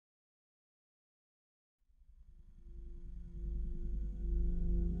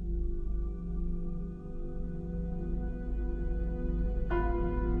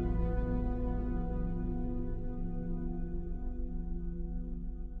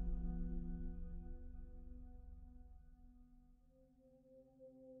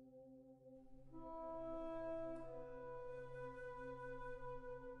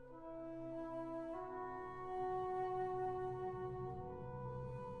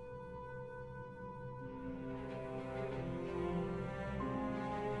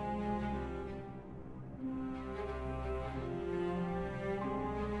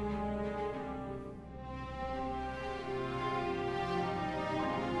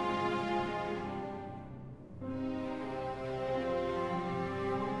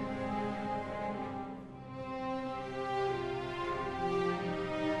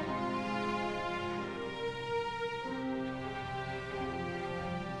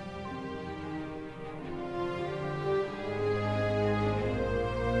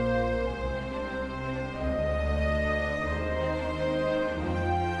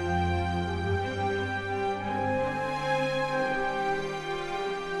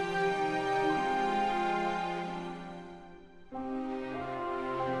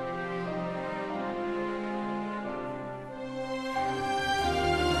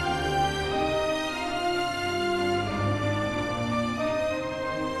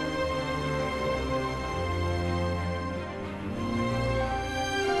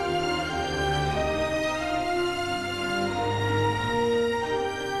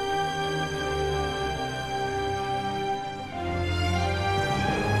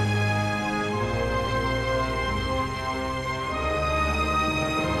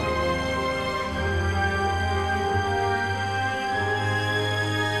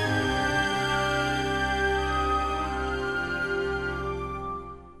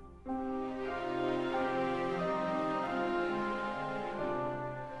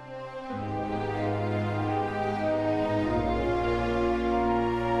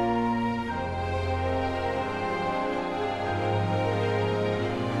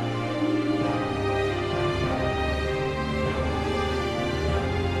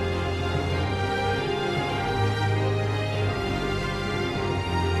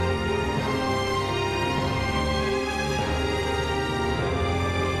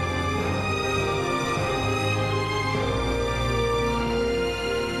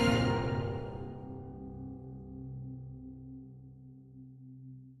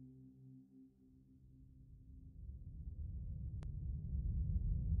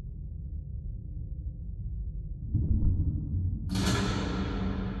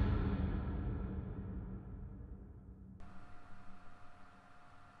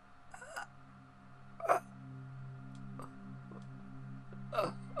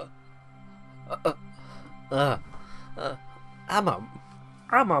Uh, uh, I'm a,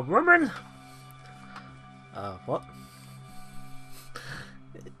 I'm a woman. What?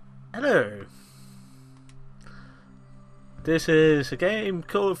 Hello. This is a game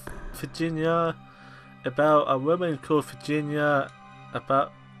called Virginia, about a woman called Virginia,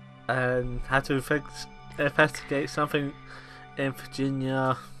 about and how to investigate something in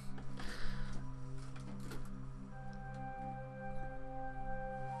Virginia.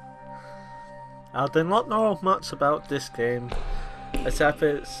 I do not know much about this game, except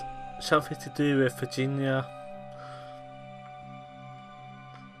it's something to do with Virginia.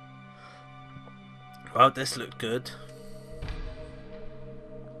 Well, this looked good.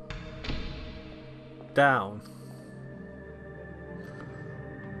 Down.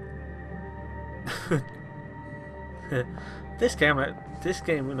 This game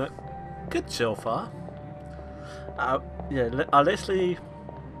looked good so far. Yeah, I literally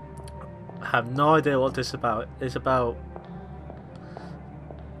have no idea what this is about. It's about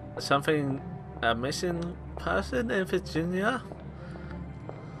something, a missing person in Virginia.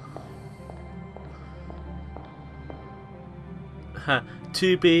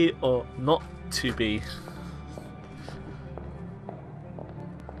 To be or not to be.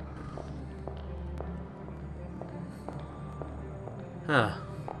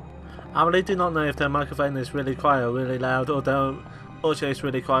 I really do not know if the microphone is really quiet or really loud, or the audio is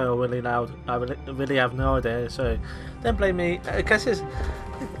really quiet or really loud. I really have no idea, so don't blame me. I guess it's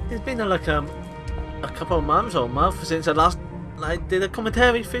been like a couple of months or a month since I last did a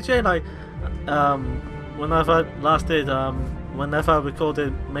commentary video. Whenever I last did whenever I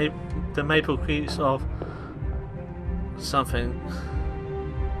recorded the Maple Creeks of something.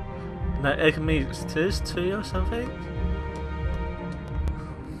 No, it means this too or something.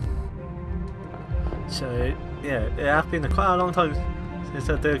 So yeah, it has been quite a long time since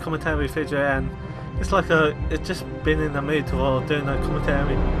I did a commentary video, and it's just been in the mood for doing a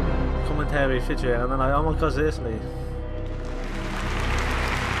commentary video, and I'm like, oh my god, seriously.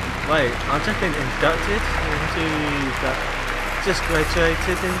 Wait, I've just been inducted into just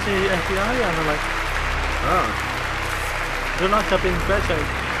graduated into FBI, and I'm like, oh, I feel like I've been graduated.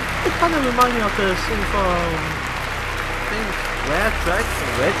 It kind of reminds me of the scene from, I think,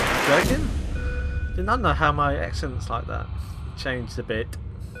 Red Dragon? Did not know how my accent's like that changed a bit.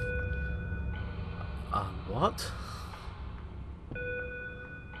 What?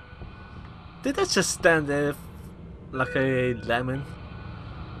 Did I just stand there like a lemon?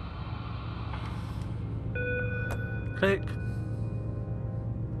 Click.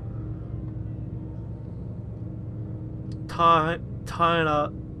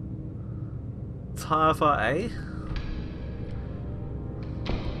 Tyler for A?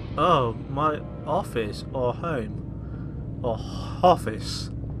 Oh, my office or home or office.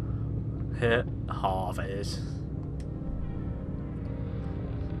 Here, office.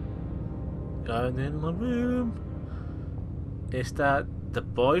 Going in my room. Is that the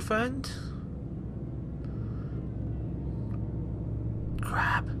boyfriend?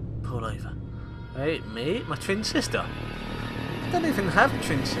 Crap! Pull over. Hey, me? My twin sister? I don't even have a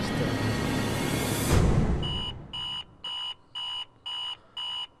twin sister.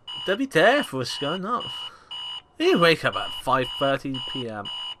 Don't be there for what's going on. You wake up at 5:30 p.m.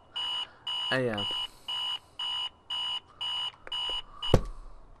 a.m.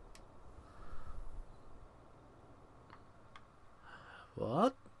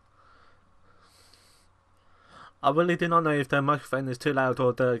 What? I really do not know if the microphone is too loud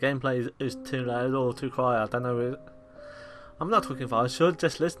or the gameplay is too loud or too quiet. I don't know. I'm not talking fast, I should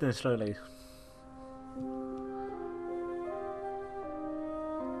just listen slowly.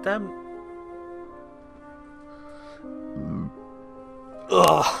 Damn.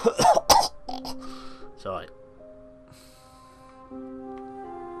 Sorry.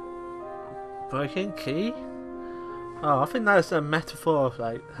 Broken key? Oh, I think that's a metaphor of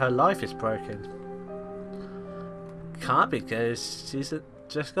like her life is broken. Can't be, because she's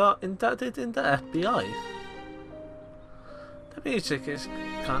just got inducted into FBI. The music is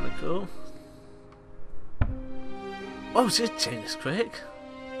kind of cool. Oh, she's changed quick.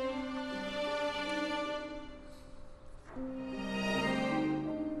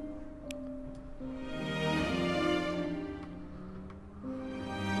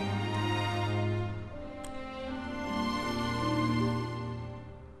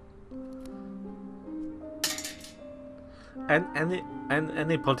 And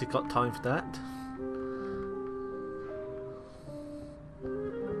anybody got time for that?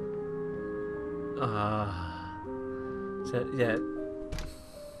 So yeah,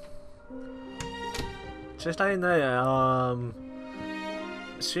 just let you know,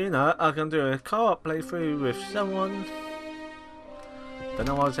 sooner I can do a co-op playthrough with someone. Don't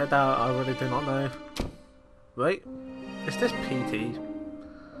know what I said that, I really do not know. Wait, is this PT?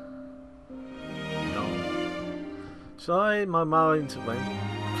 No. Sorry, my mind went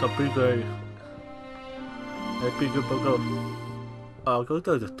kaboogo. Boogo boogo. Oh, go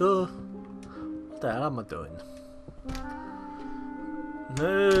to the door. What the hell am I doing?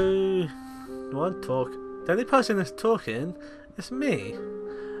 No one talk. The only person that's talking is me.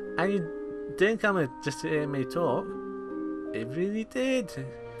 And you didn't come in just to hear me talk. It really did.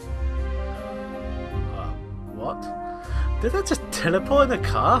 What? Did I just teleport in a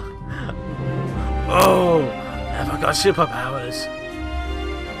car? Oh, have I got superpowers?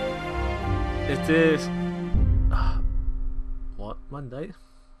 Is this... what? Monday?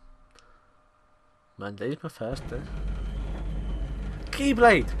 Monday's my first day.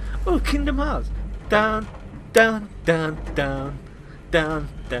 Keyblade! Oh, Kingdom Hearts! Down, down, down, down, down,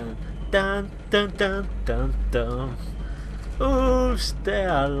 down, down, down, down, down, down. Oh, stay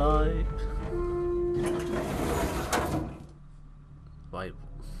alive. Wait.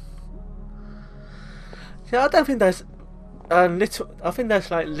 Yeah, I don't think there's little. I think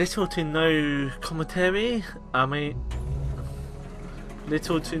there's like little to no commentary. I mean,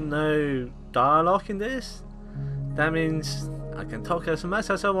 little to no dialogue in this. That means I can talk as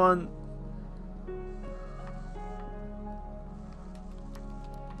much as I want.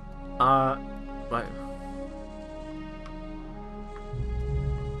 Right.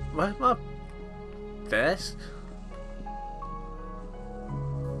 Where's my desk?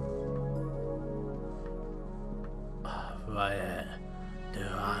 Where do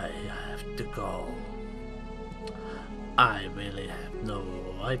I have to go? I really have no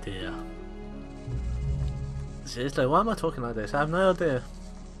idea. Seriously, why am I talking like this? I have no idea.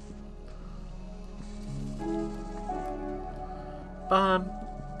 Bam,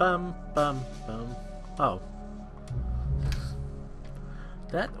 bam, bam, bam. Oh.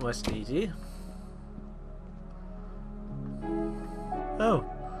 That was easy. Oh.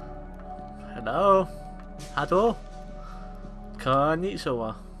 Hello. Hello.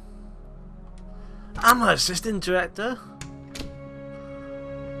 Konnichiwa. I'm an assistant director.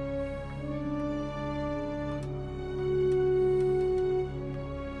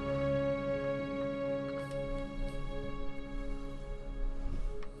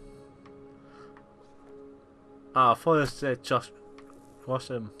 I thought it said Josh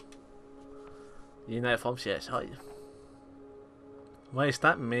Grossum. Unit from CSI. Wait, is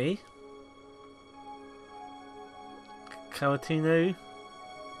that me? Caratino?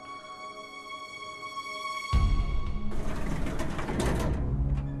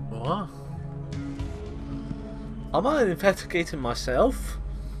 What? Am I investigating myself?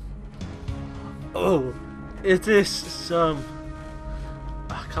 Oh, is this I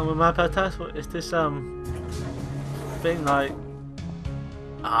can't remember that. What is this thing like?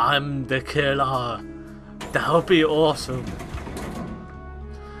 I'm the killer. That would be awesome.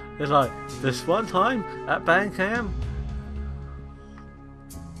 It's like this one time at band camp.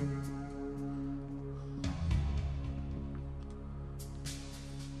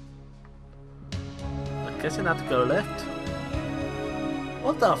 I guess I have to go left.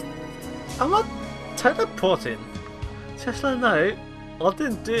 What the f... Am I teleporting? Just like no, I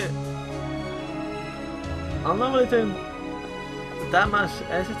didn't do it. I'm not really doing that much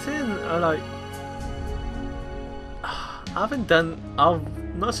editing. I like... I haven't done...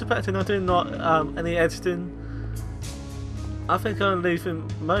 I'm not suspecting I'm doing any editing. I think I'm leaving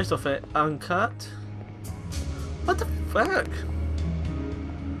most of it uncut. What the fuck?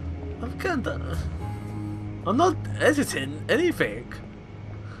 I'm not editing anything.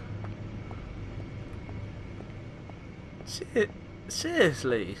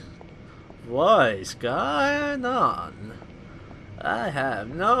 Seriously, what is going on? I have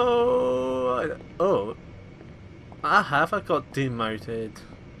no... Oh, I got demoted.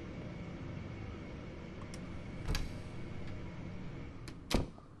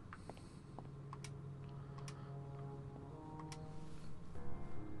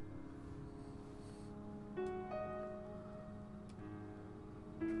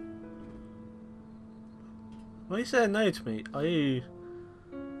 Why you saying no to me? Are you...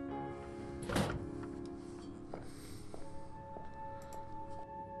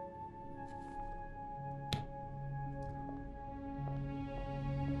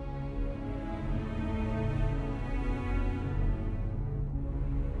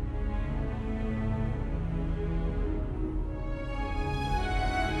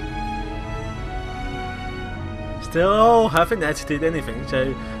 Still haven't edited anything,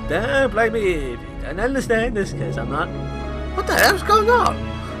 so don't blame me if you don't understand this, because I'm not... What the hell's going on?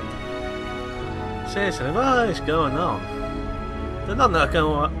 Seriously, what is going on? They're not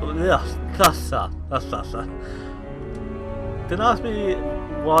going to... Don't ask me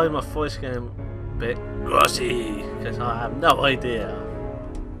why my voice is getting a bit grossy, because I have no idea.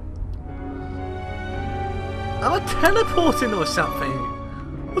 Am I teleporting or something?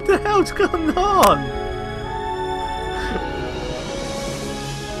 What the hell's going on?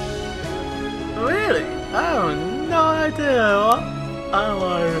 Really? I have no idea what am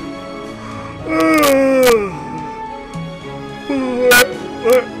I...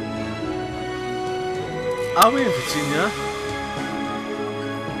 Are we in Virginia?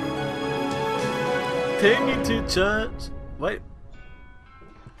 Take me to church. Wait.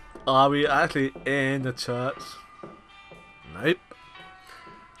 Are we actually in the church? Nope.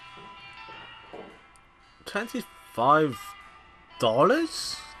 $25?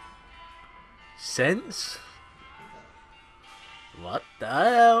 Cents? What the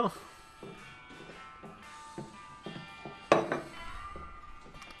hell?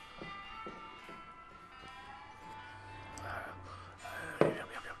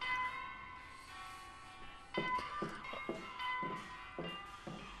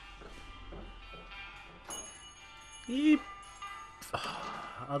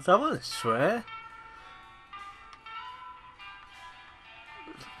 I don't want to swear.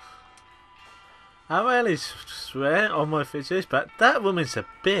 I rarely swear on my videos, but that woman's a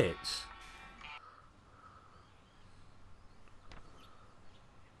bitch.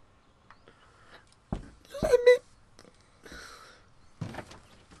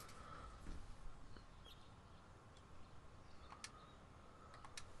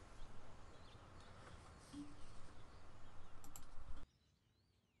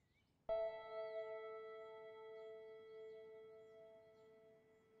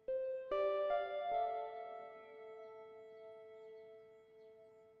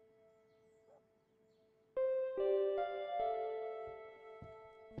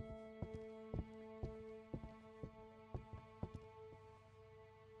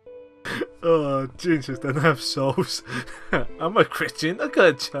 Oh, Jesus, don't have souls. I'm a Christian, I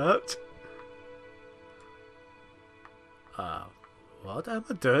go to church. What am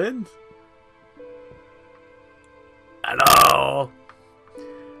I doing? Hello?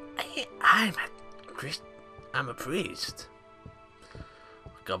 I'm a priest.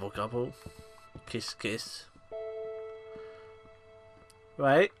 Gobble gobble. Kiss kiss.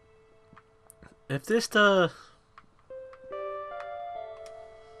 Right. If this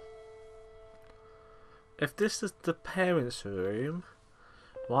is the parents' room,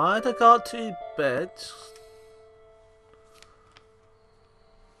 why they got 2 beds?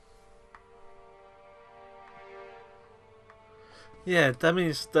 Yeah, that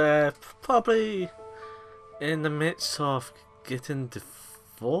means they're probably in the midst of getting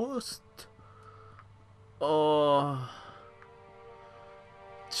divorced or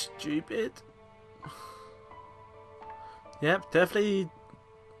stupid. Yep, definitely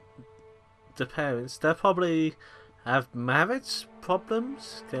the parents. They probably have marriage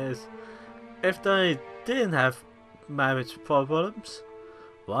problems, because if they didn't have marriage problems,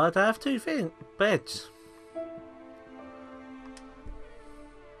 why'd they have 2 beds?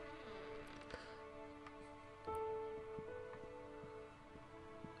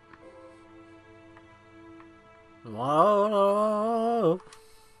 Whoa.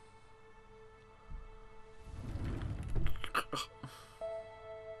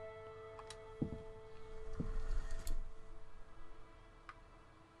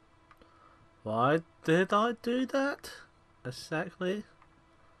 Why did I do that? Exactly.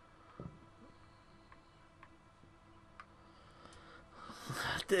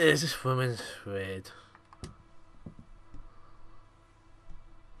 This woman's weird.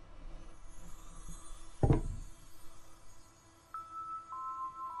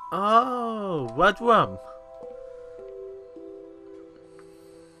 Oh, red rum.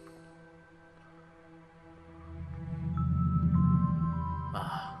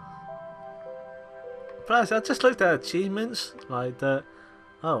 Plus, I just looked at achievements, like the...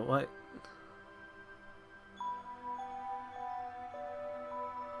 Oh, wait.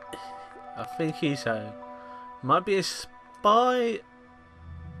 I think he's a... Might be a spy,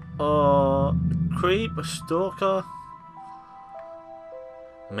 or creep, a stalker.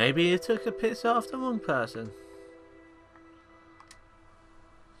 Maybe he took a picture of the wrong person.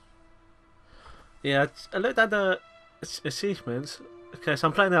 Yeah, I looked at the achievements, because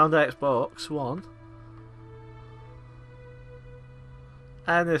I'm playing it on the Xbox One.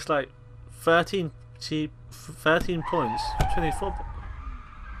 And it's like 13 points, 24.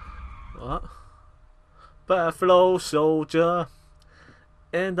 What? Buffalo soldier.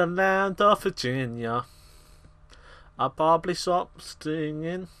 in the land of Virginia. I'll probably stop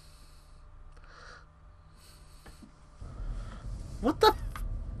singing. What the?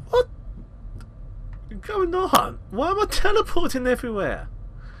 What is going on? Why am I teleporting everywhere?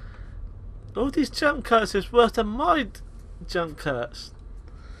 All these jump cuts is worse than my jump cuts.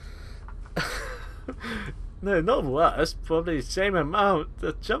 No, not worse. Probably the same amount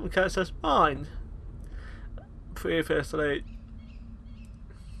of jump cuts as mine previously.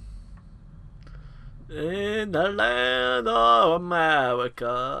 In the land of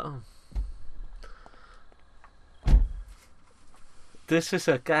America. This is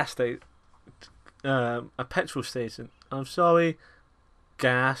a gas station, a petrol station. I'm sorry,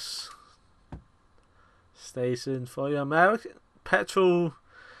 gas station for your American petrol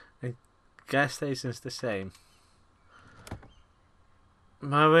and gas stations the same.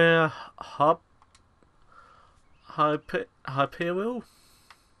 Maria Hyperial.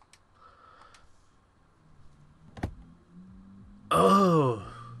 Oh,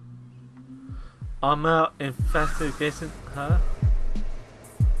 I'm out investigating her.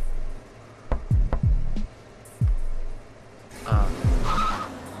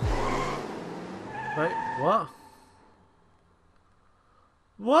 Wait, what?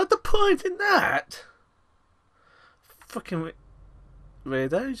 What the point in that? Fucking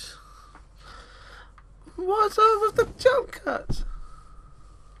weirdos. What's up with the jump cuts?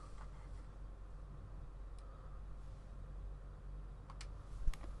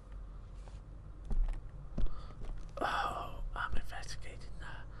 Oh, I'm investigating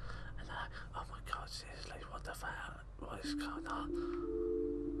that. And oh my god, seriously, what the fuck? What is going on?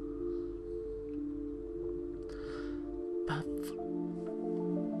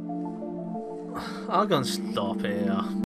 I'm gonna stop here.